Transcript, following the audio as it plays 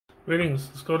Greetings.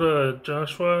 Let's go to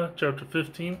Joshua chapter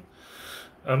 15.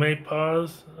 I may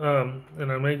pause and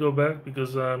I may go back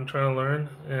because I'm trying to learn,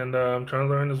 and I'm trying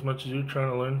to learn as much as you're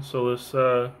trying to learn. So let's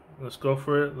go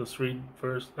for it. Let's read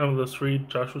first. Let's read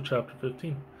Joshua chapter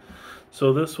 15.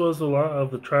 So this was the lot of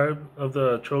the tribe of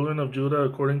the children of Judah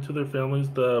according to their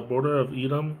families. The border of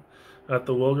Edom at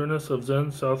the wilderness of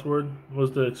Zin southward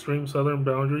was the extreme southern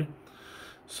boundary.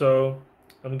 So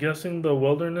I'm guessing the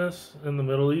wilderness in the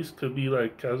Middle East could be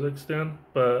like Kazakhstan,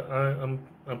 but I'm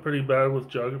pretty bad with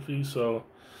geography, so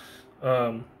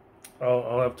um,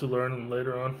 I'll have to learn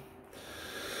later on.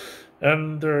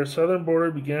 And their southern border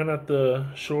began at the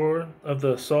shore of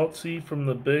the Salt Sea from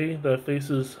the bay that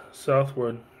faces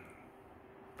southward.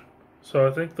 So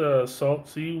I think the Salt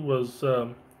Sea was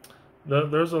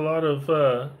there's a lot of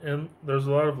there's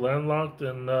a lot of landlocked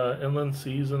and inland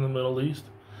seas in the Middle East.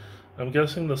 I'm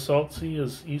guessing the Salt Sea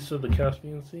is east of the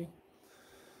Caspian Sea.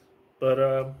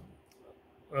 But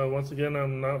once again,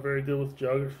 I'm not very good with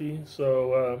geography,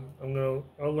 so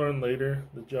I'll learn later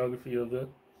the geography of it.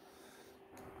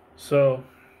 So,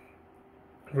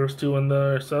 verse 2: When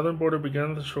the southern border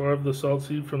began at the shore of the Salt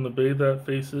Sea from the bay that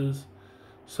faces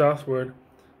southward,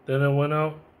 then it went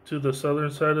out to the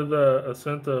southern side of the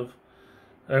ascent of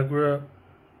Agra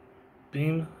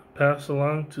Beam, passed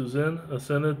along to Zin,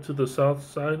 ascended to the south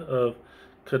side of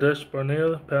Kadesh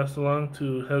Barnea, passed along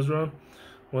to Hezron,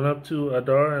 went up to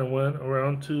Adar, and went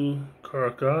around to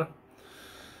Karakah.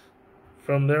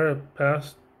 From there it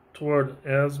passed toward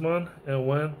Asmon and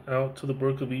went out to the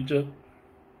brook of Egypt.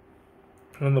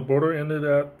 And the border ended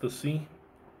at the sea.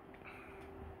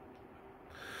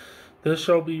 This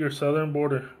shall be your southern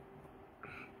border.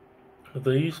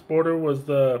 The east border was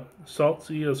the Salt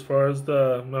Sea as far as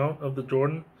the mount of the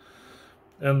Jordan,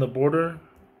 and the border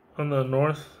on the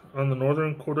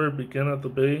northern quarter began at the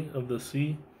bay of the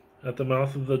sea at the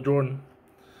mouth of the Jordan.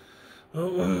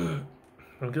 I'm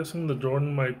guessing the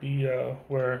Jordan might be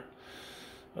where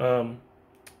the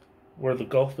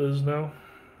Gulf is now.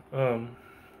 Where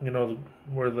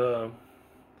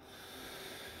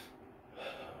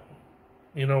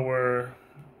where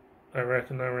Iraq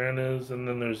and Iran is, and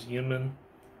then there's Yemen.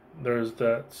 There's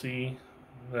that sea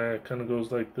that kind of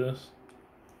goes like this.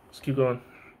 Let's keep going.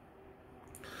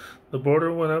 The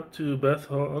border went up to Beth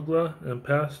Hogla and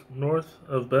passed north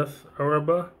of Beth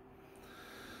Araba.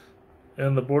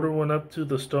 And the border went up to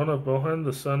the stone of Bohan,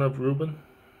 the son of Reuben.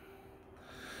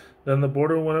 Then the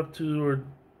border went up toward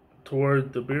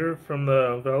Debir from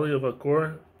the valley of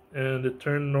Akor, and it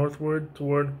turned northward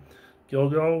toward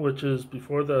Gilgal, which is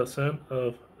before the ascent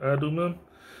of Adumim,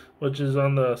 which is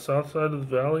on the south side of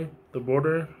the valley. The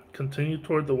border continued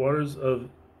toward the waters of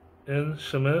En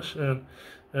Shemesh and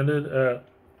ended at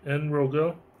En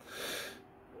Rogel.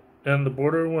 And the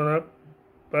border went up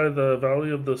by the valley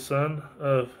of the son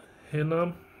of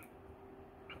Hinnom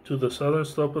to the southern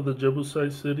slope of the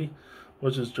Jebusite city,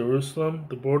 which is Jerusalem.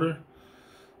 The border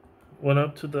went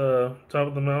up to the top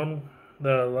of the mountain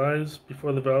that lies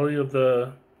before the valley of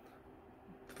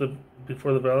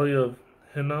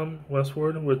Hinnom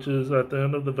westward, which is at the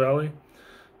end of the valley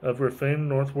of Rephaim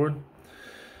northward.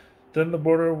 Then the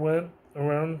border went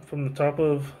around from the top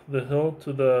of the hill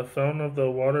to the fountain of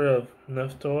the water of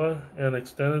Nephtoah, and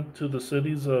extended to the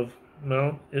cities of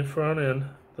Mount Ephron, and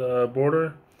the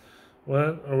border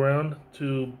went around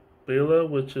to Bela,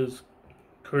 which is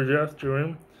Kirjath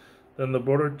Jearim. Then the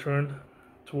border turned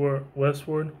toward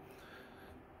westward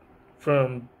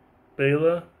from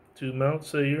Bela to Mount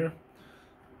Seir,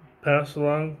 passed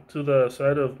along to the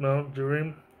side of Mount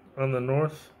Jearim on the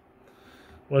north,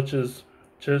 which is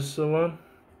Chesalon,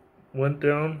 went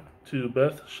down to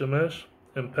Beth Shemesh,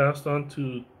 and passed on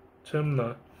to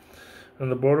Timnah.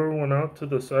 And the border went out to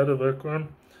the side of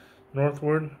Ekron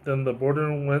northward. Then the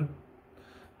border went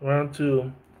around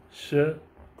to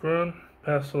Shekron,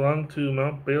 passed along to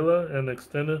Mount Bela, and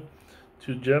extended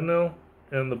to Jebnel,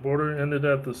 and the border ended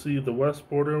at the sea. The west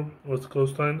border was the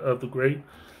coastline of the Great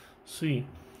Sea.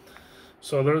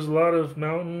 So there's a lot of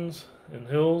mountains and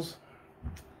hills.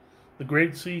 The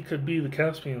Great Sea could be the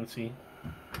Caspian Sea.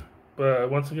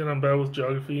 But once again, I'm bad with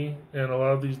geography, and a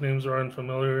lot of these names are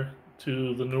unfamiliar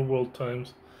to the New World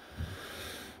times.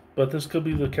 But this could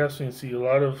be the Caspian Sea. A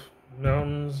lot of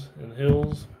mountains and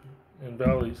hills and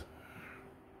valleys.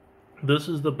 This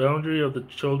is the boundary of the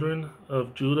children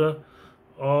of Judah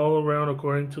all around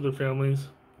according to their families.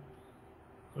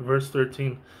 Verse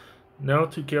 13. Now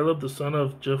to Caleb the son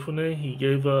of Jephunneh he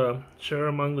gave a share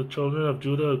among the children of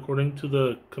Judah according to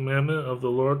the commandment of the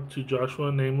Lord to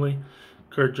Joshua, namely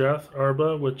Kirjath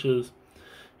Arba, which is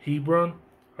Hebron.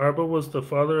 Arba was the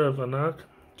father of Anak.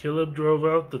 Caleb drove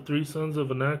out the three sons of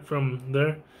Anak from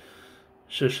there: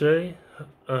 Sheshai,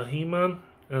 Ahiman,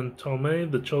 and Talmai,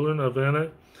 the children of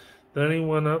Anak. Then he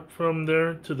went up from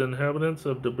there to the inhabitants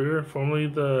of Debir. Formerly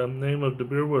the name of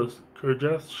Debir was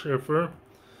Kirjath Shefer.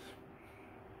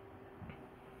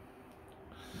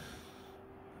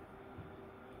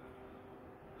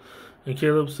 And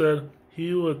Caleb said, "He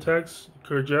who attacks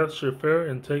Kirjath Shefer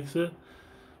and takes it,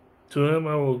 to him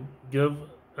I will give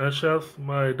Ashath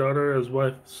my daughter as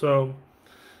wife." So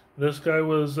this guy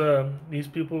was these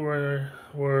people were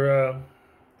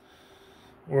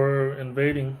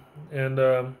invading, and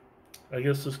I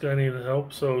guess this guy needed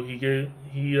help, so he gave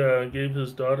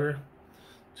his daughter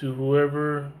to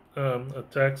whoever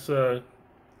attacks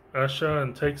Asha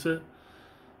and takes it.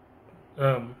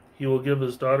 He will give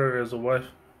his daughter as a wife.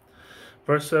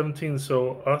 Verse 17.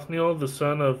 So Othniel the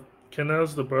son of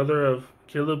Kenaz the brother of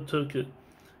Caleb took it,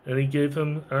 and he gave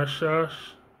him Asha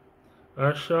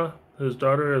his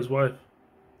daughter as wife.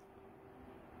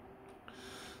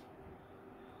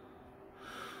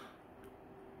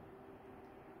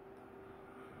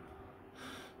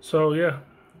 So yeah,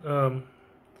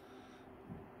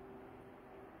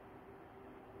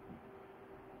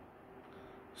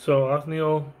 so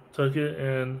Othniel took it,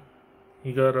 and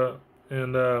he got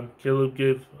Caleb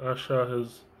gave Asha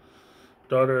his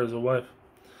daughter as a wife.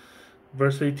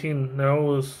 Verse 18. Now it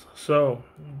was so,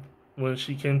 when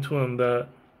she came to him, that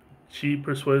she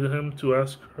persuaded him to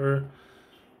ask her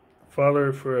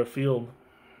father for a field.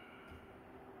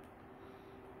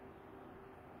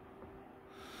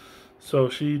 So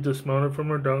she dismounted from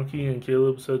her donkey, and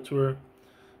Caleb said to her,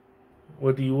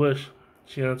 "What do you wish?"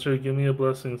 She answered, "Give me a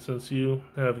blessing, since you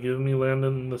have given me land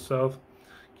in the south.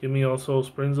 Give me also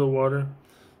springs of water."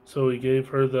 So he gave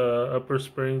her the upper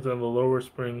springs and the lower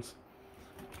springs.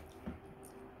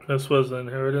 This was the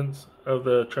inheritance of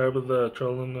the tribe of the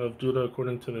children of Judah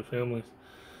according to their families.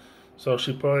 So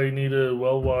she probably needed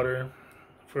well water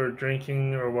for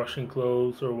drinking or washing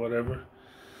clothes or whatever.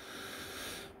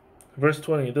 Verse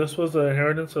 20. This was the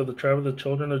inheritance of the tribe of the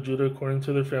children of Judah according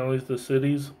to their families. The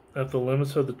cities at the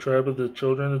limits of the tribe of the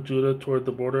children of Judah toward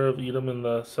the border of Edom in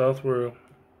the south were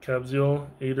Kabzeel,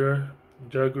 Eder,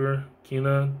 Jagur,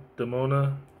 Kina,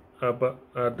 Demona,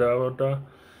 Adawada,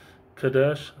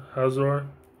 Kadesh, Hazor,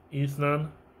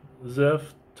 Ethnan,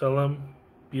 Zeph, Telem,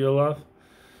 Bealoth,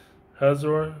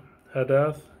 Hazor,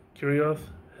 Hadath,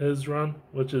 Kirioth, Hezron,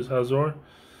 which is Hazor,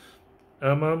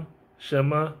 Amam,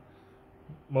 Shema,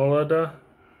 Molada,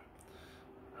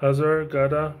 Hazar,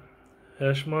 Gada,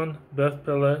 Heshmon, Beth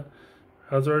Pelet,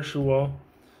 Hazar Shual,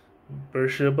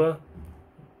 Beersheba,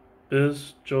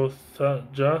 Biz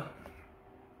Jothajah,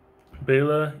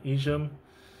 Bela, Ejim,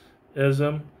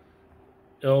 Ezem,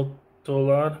 El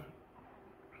Tolad,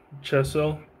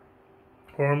 Chesel,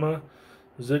 Horma,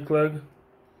 Ziklag,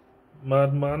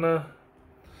 Madmana,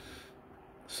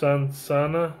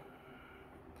 Sansana,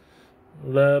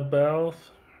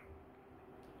 Lebaoth,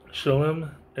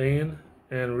 Shalem, Ain,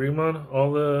 and Rimmon.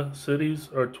 All the cities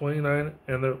are 29,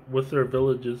 and with their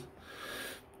villages.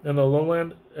 In the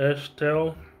lowland,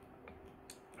 Eshtel,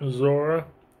 Zorah,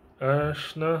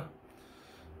 Ashna,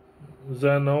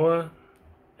 Zanoah,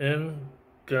 and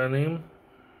Ganim,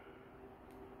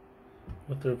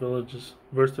 with their villages.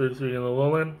 Verse 33. In the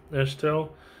lowland, Eshtel,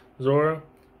 Zorah,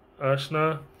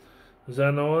 Ashna,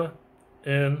 Zanoah,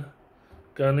 and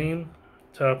Ganim,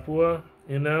 Tapua,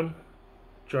 Inam,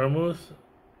 Jarmuth,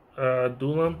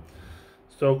 Adulam,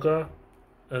 Soka,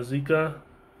 Azekah,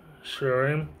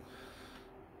 Sharim,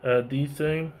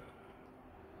 Adithaim,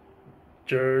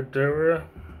 Jerdera,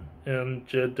 and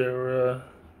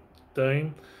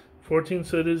Jederadaim. 14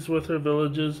 cities with their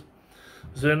villages.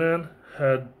 Zenan,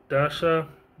 Hadasha,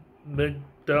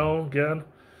 Migdal, Gad,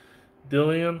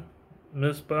 Dilian,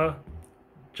 Mizpah,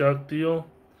 Jokdeel,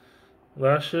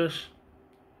 Lashish,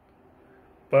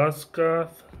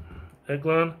 Baskath,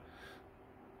 Eglon,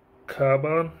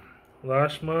 Kaban,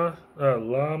 Lamas,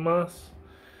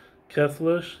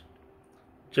 Kethlish,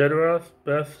 Jedaroth,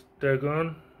 Beth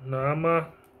Dagon, Naamah,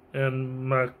 and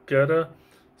Makkedah.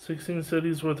 16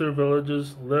 cities with their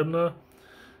villages. Libnah,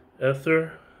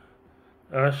 Ether,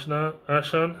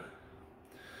 Ashan,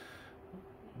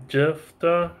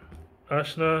 Jephthah,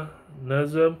 Ashna,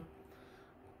 Nezeb,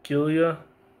 Keilah,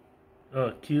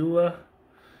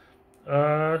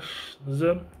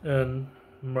 Ashzim, and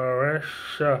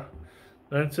Mareshah.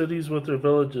 9 cities with their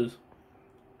villages.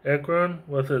 Ekron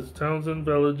with its towns and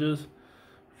villages,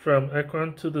 from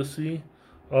Ekron to the sea,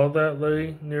 all that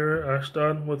lay near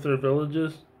Ashdod with their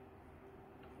villages.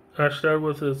 Ashdod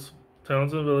with its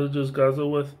towns and villages. Gaza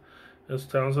with its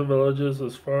towns and villages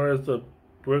as far as the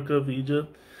brook of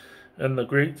Egypt, and the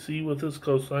great sea with its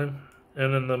coastline.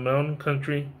 And in the mountain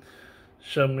country,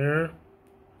 Shamir,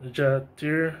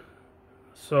 Jatir,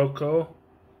 Socho,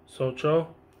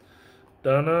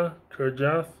 Dana,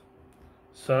 Kirjath,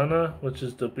 Sana, which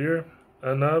is Debir,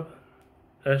 Anab,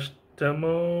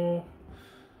 Eshtemo,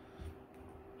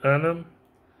 Anam,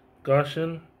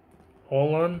 Goshen,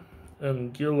 Holon,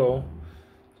 and Gilo,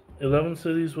 11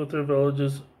 cities with their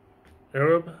villages: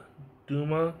 Arab,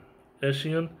 Duma,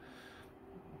 Eshian,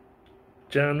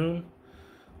 Janum,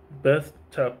 Beth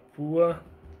Tapua,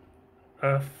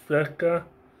 Afeka,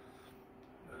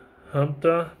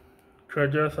 Humta,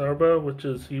 Kirjath Arba, which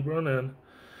is Hebron, and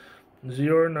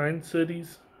Zior, 9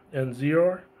 cities, and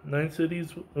Zior, 9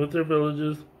 cities with their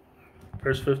villages.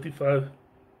 Verse 55.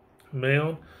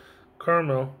 Maon,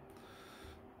 Carmel,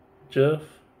 Zeph,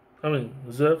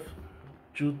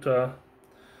 Juta,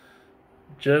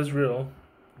 Jezreel,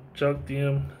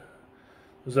 Jokdeam,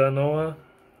 Zanoah,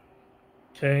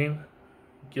 Cain,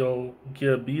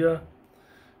 Gibeah,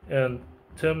 and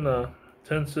Timnah,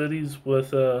 10 cities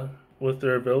with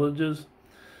their villages: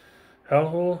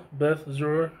 Halhul, Beth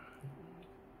Zur,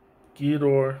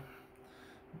 Gedor,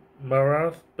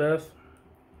 Marath, Beth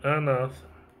Anath,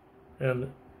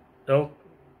 and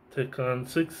Eltekon,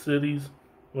 6 cities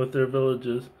with their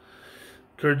villages: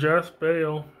 Kirjath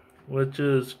Baal, which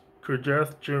is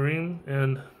Kirjath Jearim,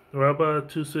 and Rabbah,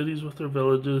 2 cities with their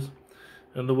villages.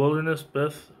 And the wilderness: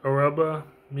 Beth Araba,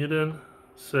 Midan,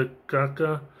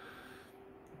 Sekaka,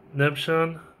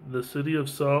 Nebshan, the city of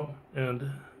salt,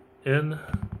 and En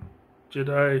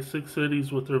Jedi, 6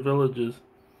 cities with their villages.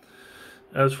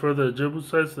 As for the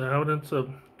Jebusites, the inhabitants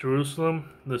of Jerusalem,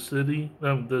 the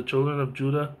children of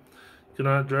Judah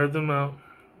cannot drive them out,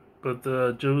 but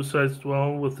the Jebusites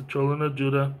dwell with the children of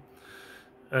Judah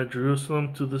at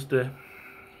Jerusalem to this day.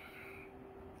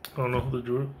 I don't know who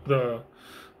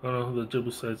the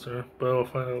Jebusites are, but I'll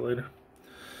find out later.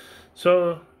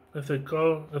 So if they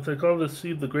call the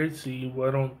sea the Great Sea,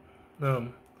 wouldn't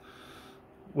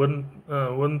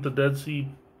the Dead Sea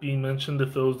be mentioned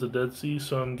if it was the Dead Sea?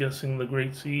 So I'm guessing the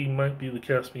Great Sea might be the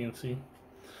Caspian Sea.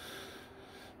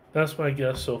 That's my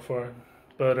guess so far.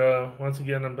 But once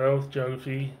again, I'm bad with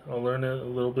geography. I'll learn it a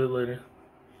little bit later.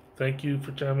 Thank you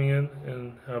for chiming in,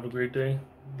 and have a great day.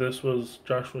 This was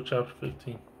Joshua chapter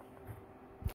 15.